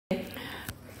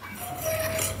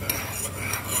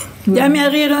Dami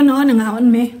ariro no,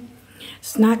 nangaon me.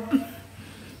 Snack.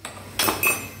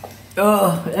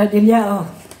 Oh, Dalia, oh.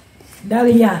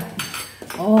 Dalia.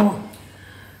 Oh.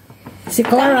 Si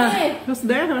Cora. Who's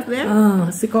there? Who's there? Oh,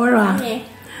 si Cora.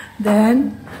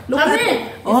 Then, look at...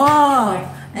 Oh,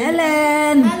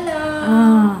 Ellen. Hello.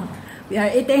 Oh, we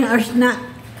are eating our snack.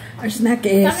 Our snack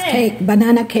is cake,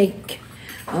 banana cake.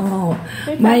 Oh,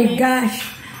 my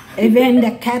gosh. Even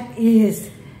the cat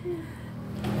is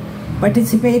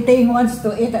participating, wants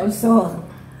to eat also.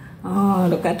 Oh,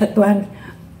 look at that one.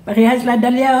 Parehas la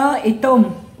Dalia, oh,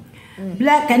 itom.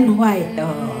 Black and white.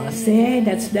 Oh, see,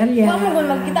 that's Dalia. Huwag mo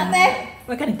magkita, te.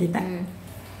 Huwag ka nakita.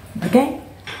 Okay?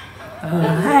 Oh,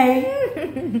 hi.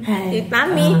 Hi. Si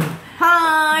Tommy.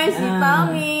 Hi, si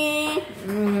Tommy.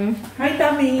 Hi,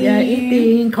 Tommy. We are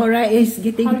eating. Cora is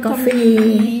getting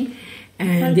coffee.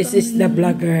 And this is the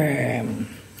blogger.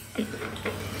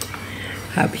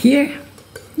 Have here.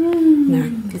 Now,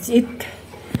 that's it.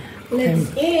 Let's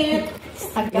eat.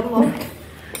 Agamo.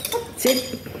 That's it.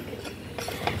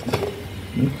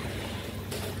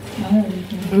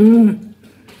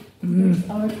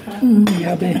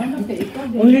 Yummy.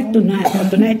 Only tonight.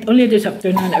 Tonight, only this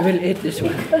afternoon, I will eat this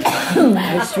one.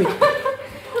 Very sweet.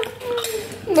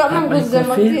 Enggak man gusto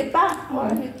magkita.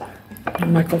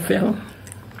 My coffee. Oh.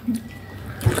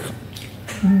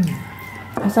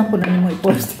 Asan ko na mo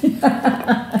i-post?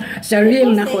 Sa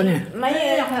reel na ko niya.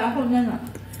 May Ako na na.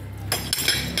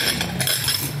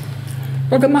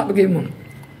 Pagkama, bagay mo.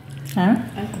 Ha?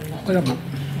 Pagkama.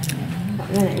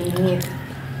 wala na init.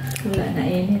 Wala na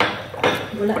init.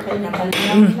 Wala kayo na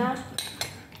Nakalinaw na.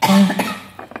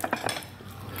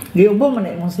 Giubo man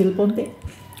na imong cellphone, te.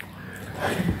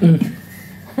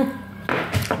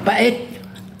 Pait.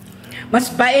 Mas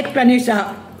pait pa niya sa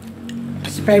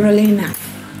spirulina.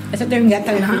 Asa ito yung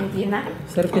gatag na? Hindi na.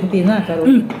 Serpentina,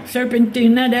 karon.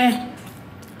 Serpentina deh.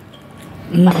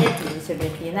 Bakit? Hindi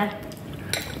sabihin na.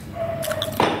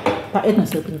 Pait na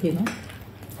serpentina.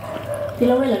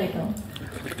 Tilawin lang ito.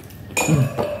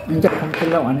 Andiyan kang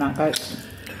tilaw, anak ka.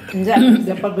 Diyan.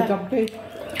 Diyan pagkakampi.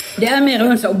 Di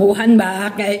meron sa ubuhan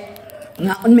ba? Kay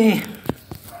ngaon me.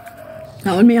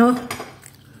 Ngaon me oh.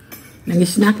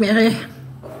 Nag-snack me rin.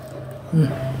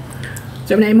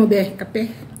 Sabi na mo be, kape.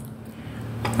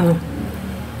 Oh.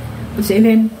 Si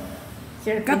Ellen.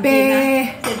 Kape.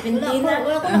 Serpentina.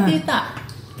 Wala ko nakita.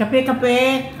 Kape.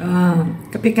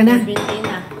 Kape ka na.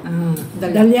 Serpentina.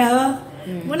 Dalia oh.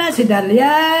 Muna si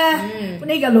Dalia.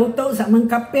 Muna galuto sa mga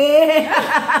kape.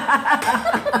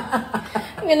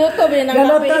 Galuto ba ng kape?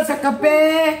 Galuto sa kape.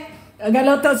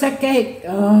 Galuto sa cake.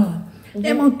 Oh.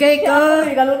 Emong cake oh.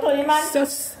 Galuto ni man.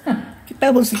 Sus. Kita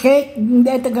mo si cake.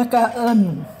 Hindi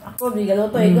tagakaan. Ako,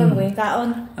 galuto. Ikaw, maging kaon.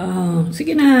 Oh,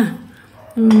 sige na.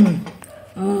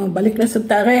 Oh, balik na sa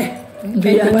tare.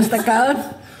 Kaya basta kaon.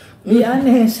 Be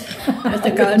honest. Basta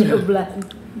kaon.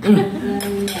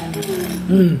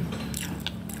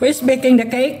 Who is baking the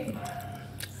cake?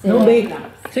 No bake.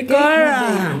 Si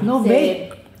Cora. No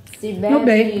bake. Si No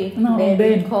Baby. bake. No Baby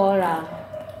bake. Cora.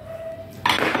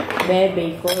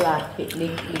 Baby Cora.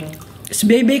 Pitliking. Si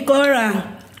baby Cora.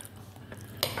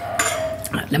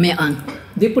 Lamian.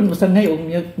 Di po mo sangay yung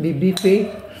BBP.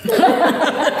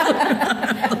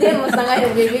 Hindi mo sa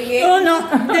ngayon, baby cake. Oh no.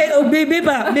 Di, oh, baby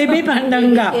pa. Baby pa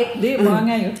handang ga. Di mo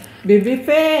ngayon. BBP.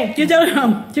 Kita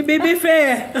lang. Si baby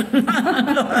Fe.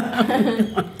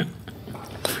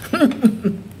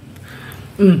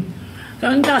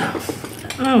 Saan ka?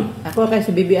 Ako kay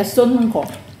si Bibi Ason man ko.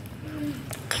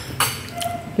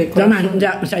 Zaman,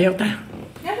 sayaw ta.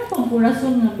 Ano pang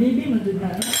corazon nga baby mo dun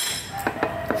na?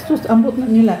 Sus, ambot na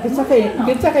nila. Kitsa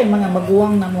kay mga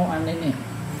maguwang na mo ano ni.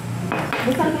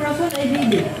 Basta corazon ay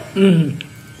baby.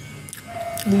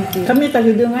 Kami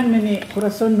tagidungan man ni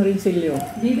corazon Rinsilio.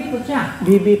 Bibi po siya.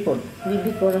 Bibi po. Baby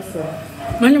Corazon.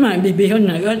 Ano man, bibihon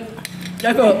na yun.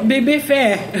 Ako, baby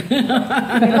Fe.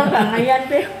 Ikaw dangayan,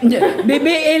 pe.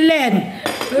 Baby Ellen.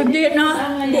 Hindi, no?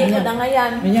 Hindi ko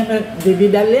dangayan. Minyan ka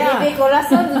Bibi Dalia. Baby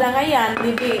Corazon, dangayan.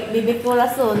 Baby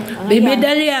Corazon. Baby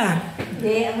Dalia.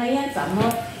 Hindi, dangayan.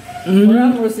 Samot.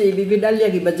 Murang mo si Bibi Dalia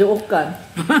gibadyook ka.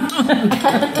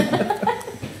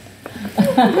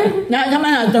 Na naman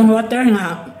na itong water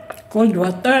nga. Cold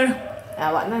water.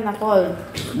 Awa na na cold.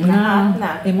 Na,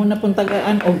 Na. imo na pong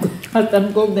tagaan o hatan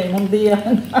ko na imong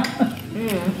diyan.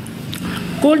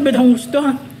 Cold ba itong gusto?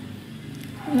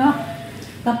 No.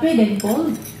 Kape din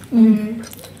cold.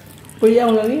 Kuya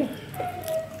ko lagi.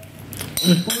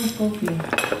 Cold coffee.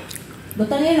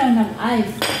 Butangin lang ng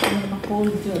ice. Ano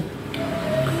ma-cold yun.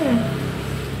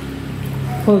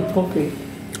 Cold coffee.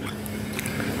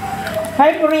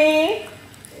 Hi, Pri!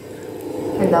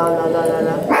 Hello.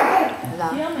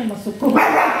 Siya may masuko.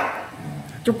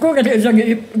 Cukup kada sa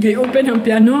gi-open ang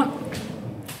piano.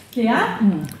 Kaya?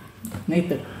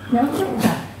 Ito. Nausap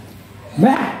ka.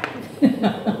 Ba?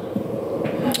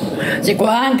 Si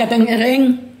Kuan katang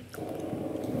iring.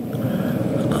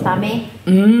 Tami?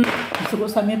 Suko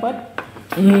sa mi pod.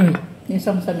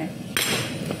 Isang sa mi.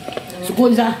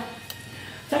 Sukod sa.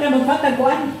 Saka magpatag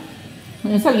Kuan.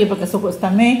 Isa lagi pagkasuko sa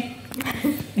mi.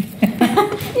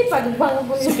 Ipagbang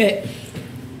po Suke.